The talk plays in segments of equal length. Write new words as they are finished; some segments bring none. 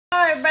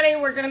everybody,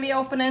 we're going to be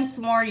opening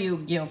some more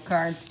Yu-Gi-Oh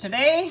cards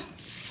today.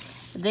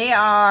 They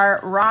are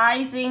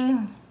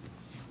Rising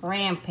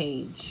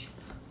Rampage.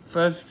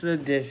 First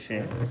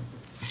edition.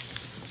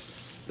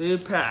 3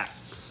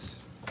 packs.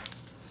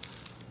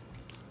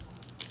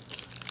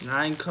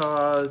 9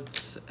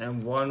 cards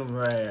and 1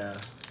 rare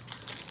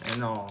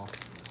in all.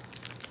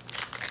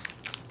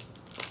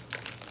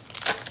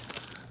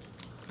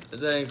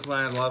 Thank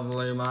my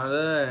lovely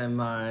mother and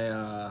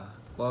my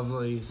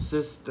lovely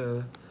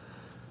sister.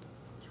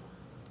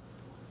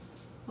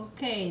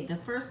 Okay, the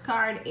first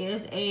card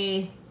is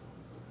a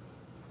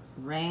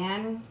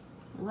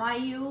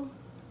Ryu,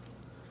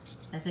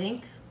 I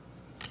think.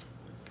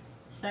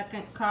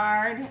 Second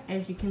card,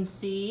 as you can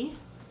see,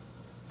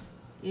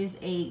 is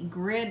a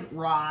Grid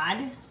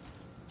Rod.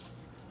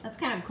 That's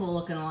kind of a cool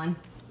looking one.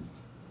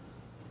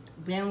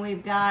 Then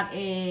we've got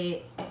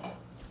a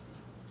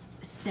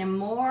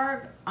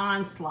Simorgh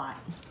Onslaught.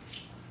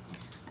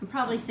 I'm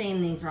probably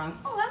saying these wrong.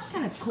 Oh, that's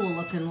kind of cool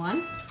looking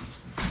one.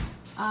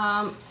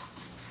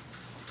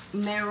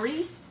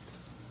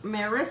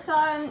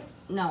 Marissa,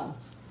 no,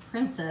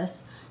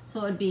 Princess.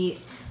 So it'd be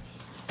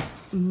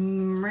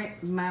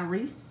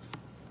Maris,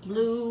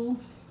 Blue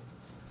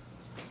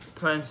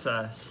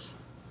Princess.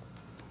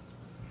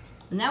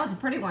 And that was a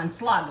pretty one,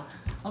 Slug.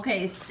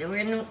 Okay,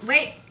 we're gonna,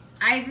 wait,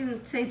 I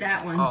didn't say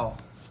that one. Oh.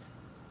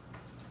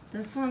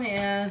 This one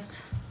is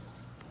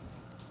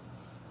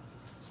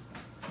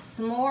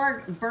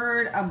Smorg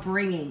Bird of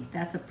Bringing.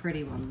 That's a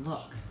pretty one,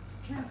 look.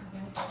 Careful,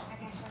 guys. I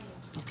can show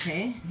you.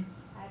 Okay.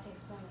 I have to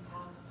explain the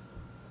cows.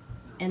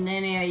 And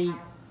then a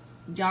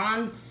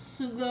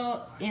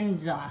Jonsugo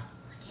Inza.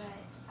 But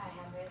I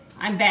have it.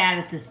 I'm bad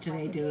at this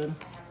today, dude. I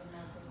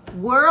have a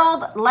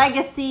World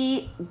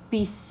Legacy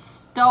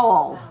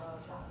Bestowal. no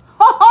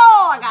Ho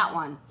ho! I got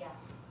one. Yeah.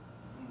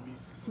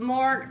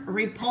 Smorg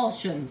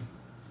Repulsion.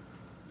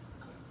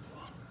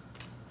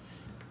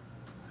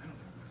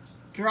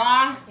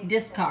 Draw,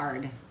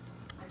 discard.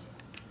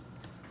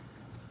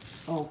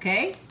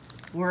 Okay.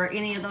 Were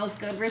any of those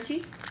good,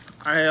 Richie?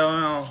 I don't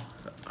know.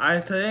 I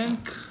think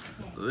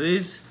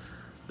this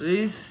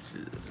blue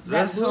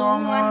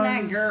one one,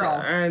 that was,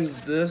 girl. and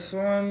this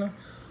one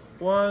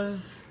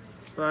was,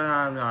 but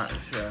I'm not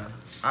sure.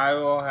 I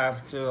will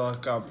have to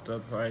look up the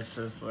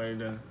prices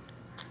later.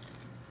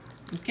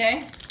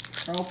 Okay.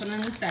 We're opening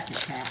the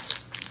second pack.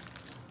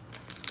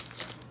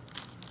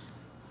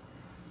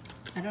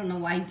 I don't know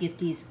why you get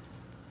these.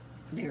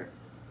 There.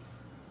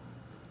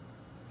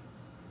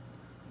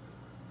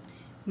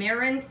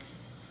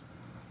 Marin's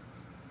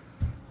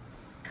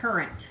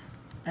Current.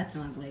 That's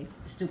an ugly,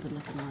 stupid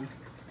looking one.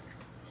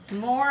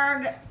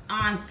 Smorgh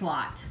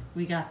Onslaught.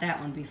 We got that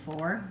one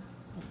before.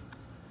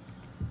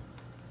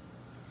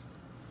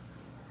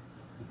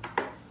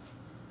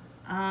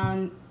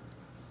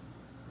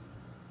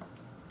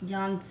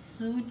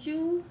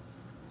 Yansuju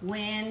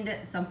Wind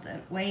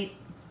something. Wait.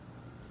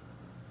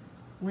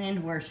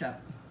 Wind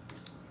Worship.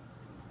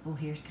 Oh,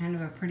 here's kind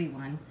of a pretty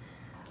one.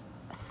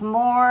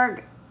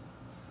 Smorg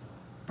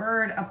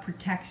Bird of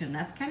Protection.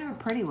 That's kind of a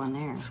pretty one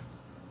there.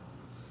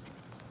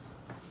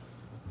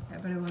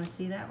 Everybody want to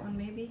see that one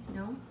maybe?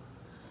 No?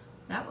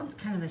 That one's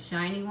kind of the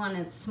shiny one.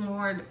 It's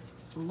Smorg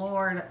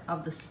Lord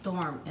of the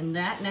Storm. And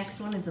that next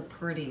one is a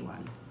pretty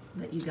one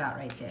that you got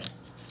right there.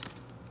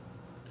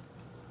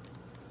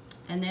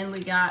 And then we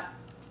got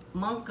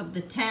Monk of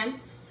the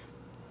Tents.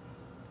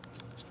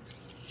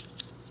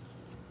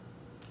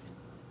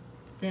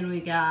 Then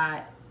we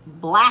got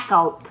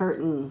Blackout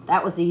Curtain.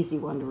 That was the easy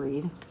one to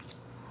read.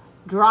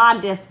 Draw,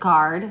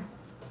 discard.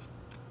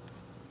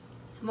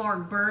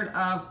 Smorg Bird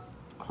of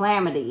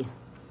Calamity.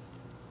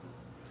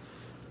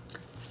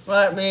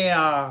 Let me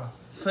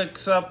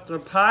fix up the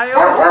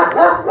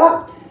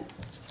pile.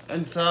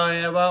 And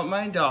sorry about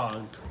my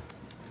dog.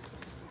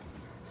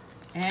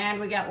 And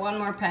we got one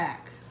more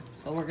pack.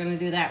 So we're gonna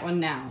do that one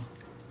now.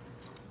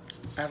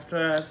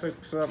 After I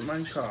fix up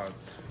my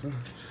cards.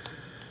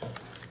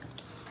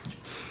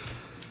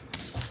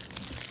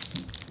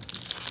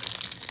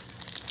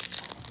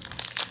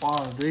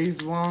 Wow,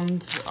 these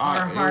ones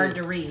Are hard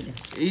to read.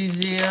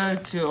 Easier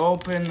to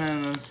open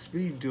than a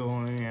speed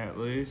dueling, at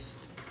least.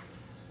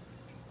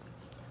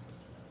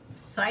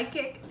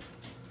 Psychic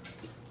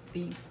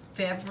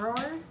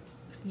Fevror?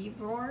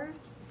 I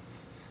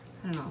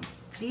don't know.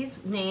 These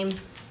names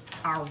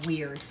are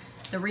weird.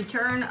 The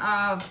return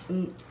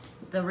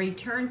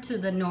to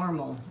the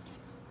normal.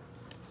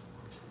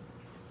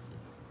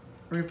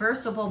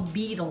 Reversible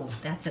Beetle.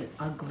 That's an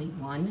ugly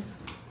one.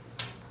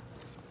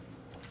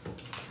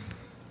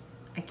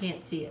 I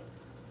can't see it.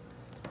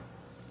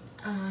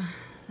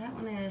 That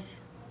one is,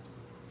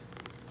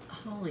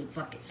 holy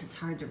buckets, it's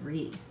hard to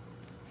read.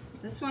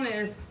 This one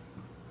is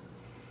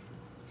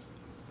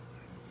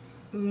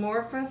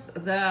Morphus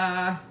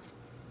the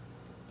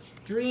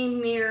Dream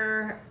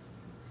Mirror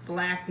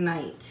Black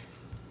Knight.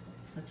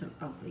 That's an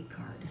ugly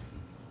card.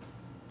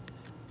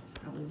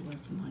 Probably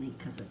worth money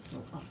because it's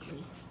so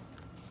ugly.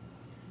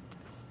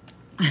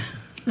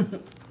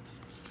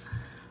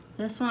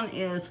 This one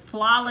is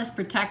Flawless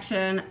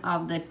Protection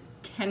of the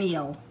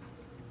Tenniel.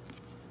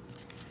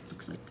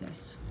 looks like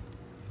this.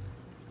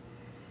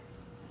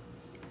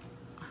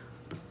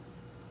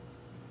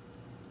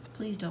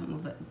 Please don't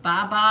move it.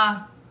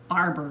 Baba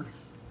Barber.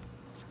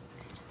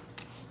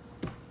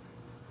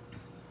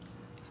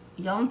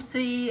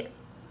 Yumpsy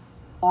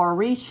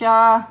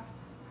Orisha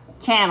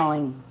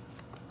Channeling.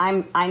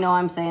 I know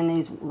I'm saying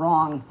these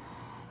wrong.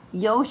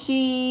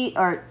 Yoshi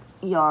or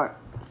your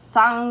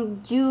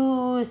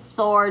Sangju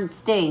Sword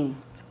Sting.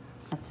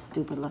 That's a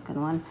stupid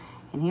looking one.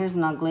 And here's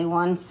an ugly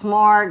one.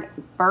 Smorg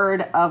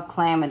Bird of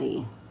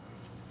Calamity.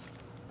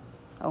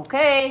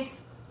 Okay.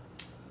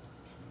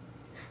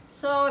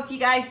 So if you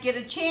guys get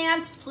a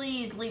chance,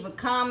 please leave a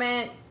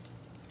comment.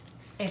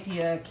 If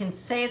you can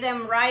say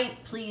them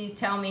right, please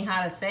tell me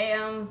how to say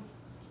them.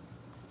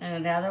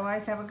 And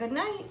otherwise, have a good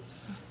night.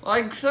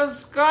 Like,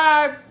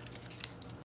 subscribe.